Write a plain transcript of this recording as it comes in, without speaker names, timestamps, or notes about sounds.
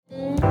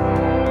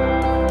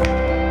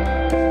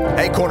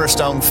Hey,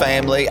 Cornerstone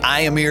family.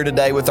 I am here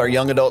today with our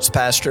young adults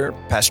pastor,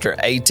 Pastor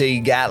A.T.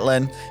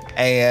 Gatlin,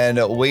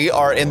 and we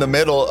are in the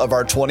middle of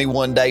our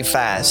 21-day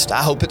fast.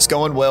 I hope it's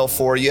going well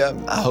for you.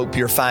 I hope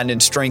you're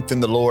finding strength in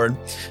the Lord.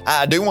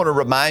 I do want to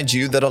remind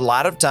you that a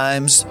lot of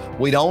times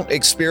we don't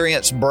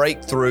experience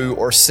breakthrough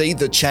or see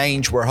the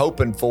change we're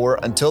hoping for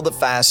until the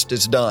fast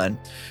is done,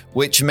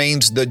 which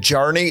means the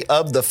journey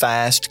of the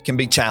fast can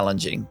be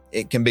challenging.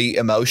 It can be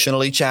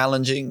emotionally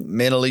challenging,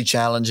 mentally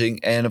challenging,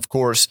 and of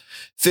course,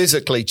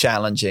 physically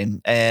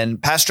challenging.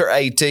 And Pastor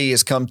A.T.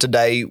 has come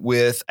today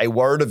with a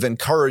word of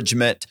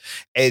encouragement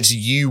as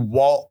you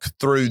walk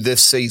through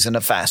this season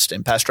of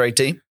fasting. Pastor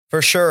A.T.?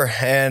 For sure.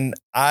 And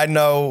I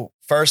know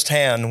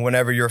firsthand,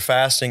 whenever you're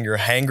fasting, you're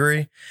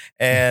hangry.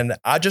 And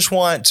I just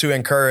want to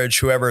encourage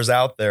whoever's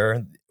out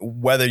there,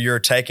 whether you're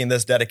taking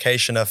this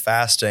dedication of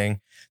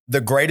fasting,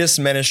 the greatest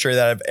ministry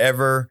that I've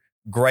ever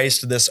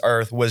graced this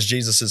earth was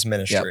Jesus's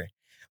ministry. Yep.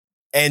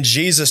 And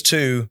Jesus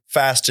too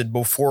fasted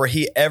before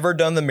he ever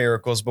done the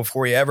miracles,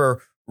 before he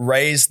ever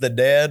raised the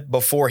dead,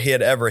 before he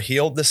had ever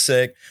healed the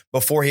sick,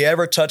 before he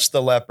ever touched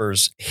the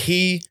lepers.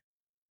 He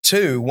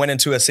too went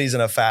into a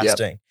season of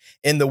fasting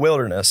in the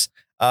wilderness.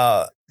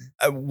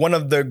 One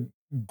of the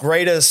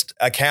greatest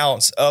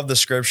accounts of the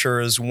scripture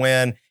is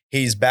when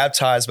he's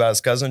baptized by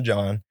his cousin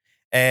John.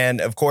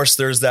 And of course,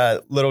 there's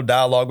that little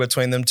dialogue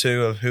between them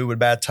two of who would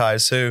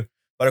baptize who.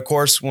 But of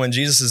course, when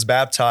Jesus is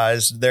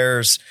baptized,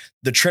 there's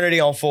the Trinity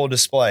on full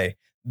display.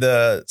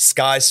 The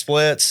sky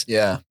splits.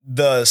 Yeah.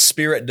 The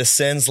Spirit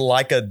descends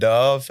like a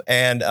dove.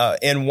 And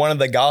in one of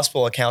the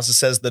gospel accounts, it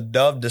says the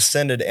dove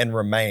descended and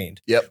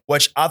remained. Yep.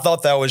 Which I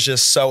thought that was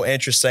just so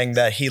interesting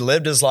that he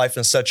lived his life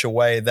in such a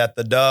way that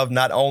the dove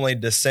not only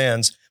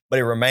descends, but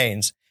it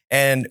remains.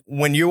 And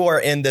when you are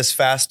in this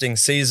fasting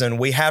season,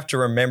 we have to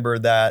remember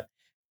that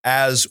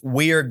as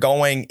we are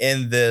going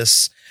in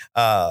this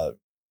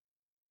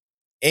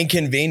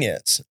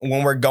inconvenience,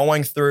 when we're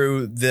going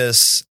through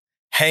this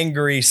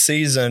hangry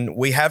season,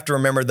 we have to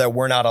remember that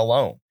we're not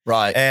alone.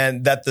 Right.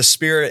 And that the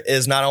Spirit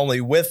is not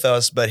only with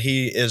us, but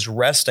he is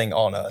resting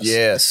on us.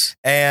 Yes.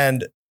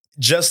 And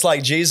just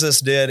like Jesus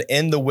did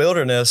in the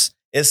wilderness,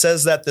 it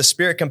says that the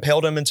Spirit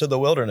compelled him into the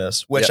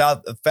wilderness, which I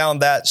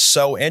found that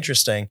so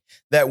interesting,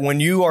 that when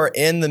you are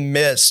in the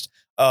midst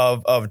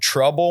of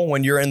trouble,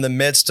 when you're in the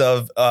midst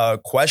of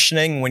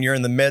questioning, when you're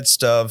in the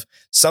midst of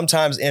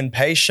sometimes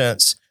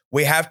impatience,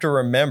 we have to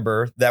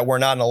remember that we're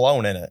not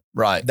alone in it.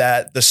 Right.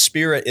 That the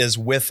Spirit is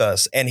with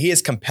us and he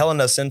is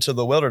compelling us into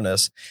the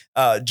wilderness.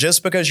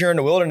 Just because you're in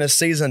the wilderness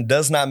season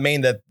does not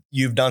mean that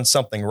you've done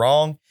something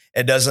wrong.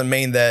 It doesn't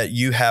mean that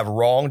you have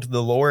wronged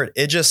the Lord.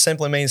 It just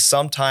simply means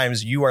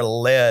sometimes you are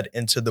led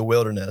into the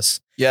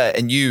wilderness. Yeah.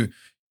 And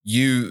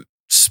you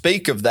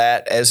speak of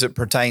that as it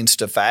pertains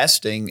to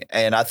fasting.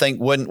 And I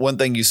think one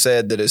thing you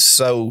said that is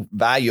so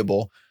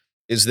valuable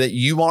is that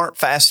you aren't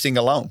fasting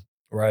alone.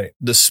 Right.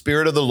 The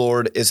Spirit of the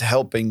Lord is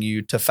helping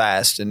you to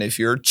fast. And if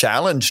you're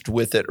challenged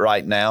with it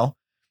right now,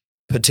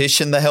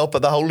 petition the help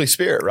of the Holy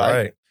Spirit,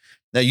 right?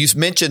 Now, you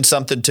mentioned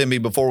something to me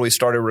before we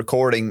started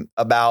recording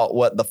about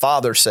what the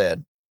Father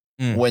said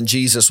when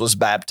Jesus was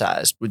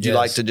baptized. Would you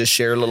like to just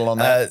share a little on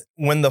that?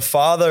 When the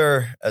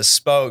Father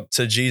spoke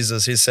to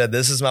Jesus, he said,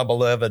 "This is my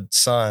beloved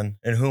Son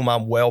in whom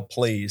I'm well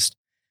pleased."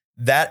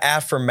 That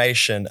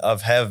affirmation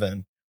of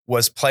heaven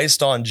was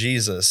placed on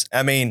Jesus.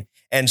 I mean,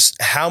 and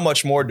how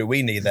much more do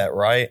we need that,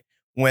 right?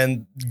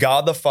 When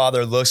God the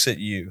Father looks at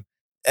you,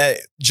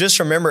 just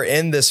remember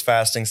in this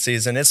fasting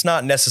season, it's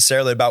not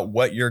necessarily about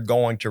what you're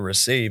going to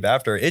receive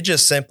after. It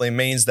just simply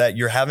means that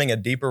you're having a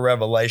deeper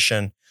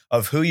revelation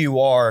of who you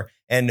are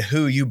and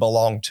who you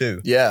belong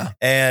to. Yeah.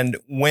 And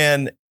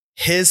when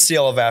his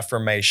seal of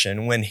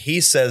affirmation, when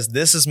he says,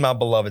 "This is my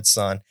beloved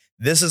Son,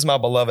 this is my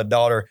beloved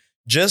daughter,"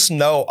 just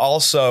know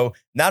also,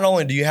 not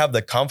only do you have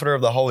the comforter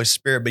of the Holy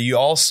Spirit, but you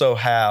also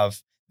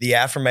have the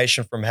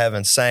affirmation from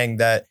heaven saying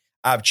that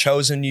I've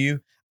chosen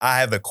you, I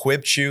have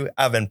equipped you,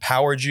 I've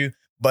empowered you,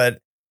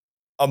 but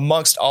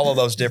amongst all of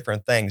those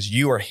different things,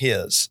 you are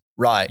his.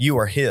 Right. You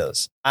are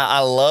his. I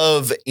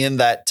love in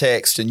that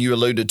text, and you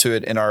alluded to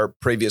it in our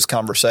previous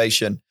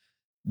conversation,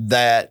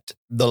 that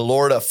the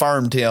Lord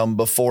affirmed him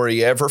before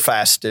he ever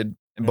fasted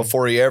and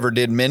before he ever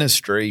did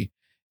ministry.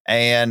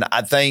 And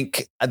I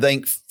think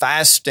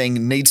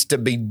fasting needs to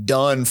be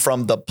done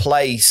from the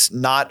place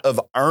not of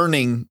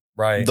earning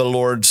the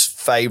Lord's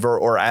favor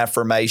or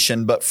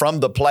affirmation, but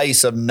from the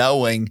place of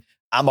knowing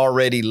I'm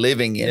already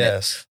living in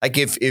it. Like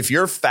if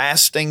you're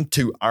fasting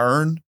to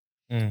earn,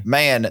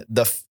 man,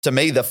 to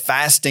me, the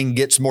fasting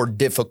gets more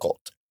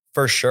difficult.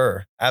 For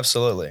sure.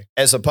 Absolutely.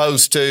 As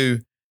opposed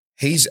to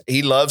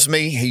he loves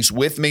me. He's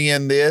with me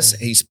in this.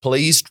 He's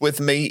pleased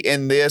with me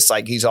in this.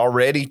 Like he's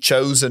already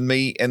chosen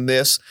me in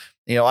this.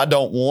 You know, I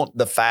don't want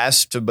the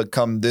fast to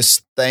become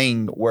this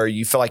thing where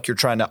you feel like you're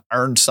trying to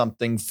earn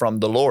something from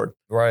the Lord.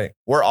 Right.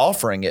 We're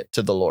offering it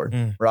to the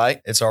Lord,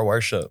 right? It's our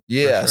worship.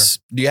 Yes.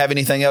 Sure. Do you have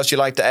anything else you'd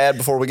like to add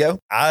before we go?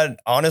 I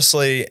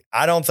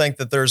don't think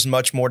that there's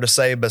much more to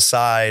say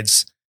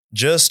besides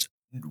just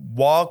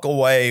walk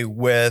away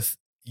with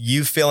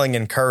you feeling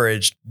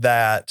encouraged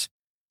that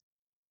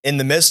in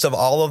the midst of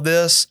all of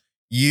this,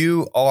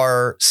 you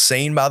are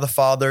seen by the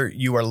Father,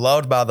 you are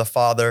loved by the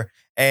Father,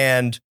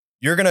 and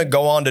you're going to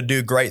go on to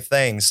do great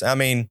things. I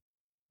mean,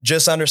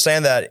 just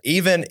understand that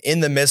even in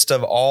the midst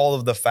of all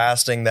of the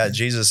fasting that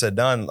Jesus had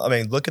done, I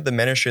mean, look at the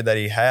ministry that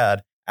he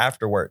had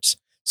afterwards.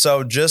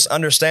 So just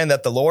understand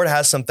that the Lord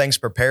has some things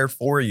prepared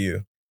for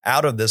you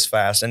out of this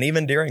fast and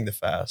even during the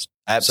fast.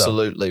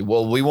 Absolutely. So,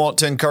 well, we want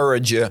to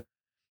encourage you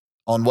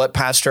on what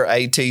Pastor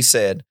A.T.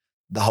 said.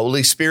 The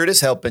Holy Spirit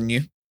is helping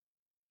you.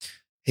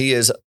 He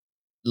is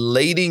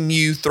leading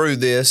you through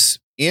this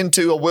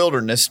into a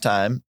wilderness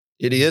time.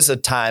 It is a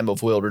time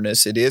of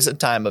wilderness. It is a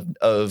time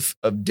of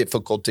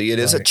difficulty. It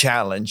is a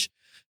challenge,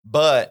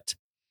 but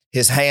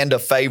his hand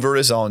of favor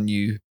is on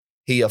you.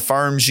 He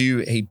affirms you.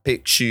 He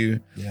picks you.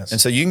 Yes. And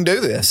so you can do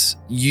this.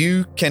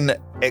 You can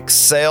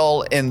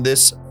excel in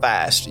this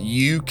fast.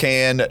 You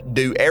can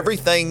do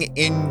everything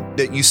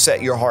that you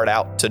set your heart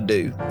out to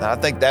do. And I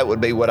think that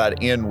would be what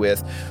I'd end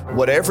with.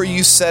 Whatever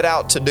you set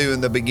out to do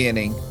in the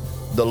beginning,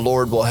 the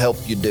Lord will help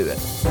you do it.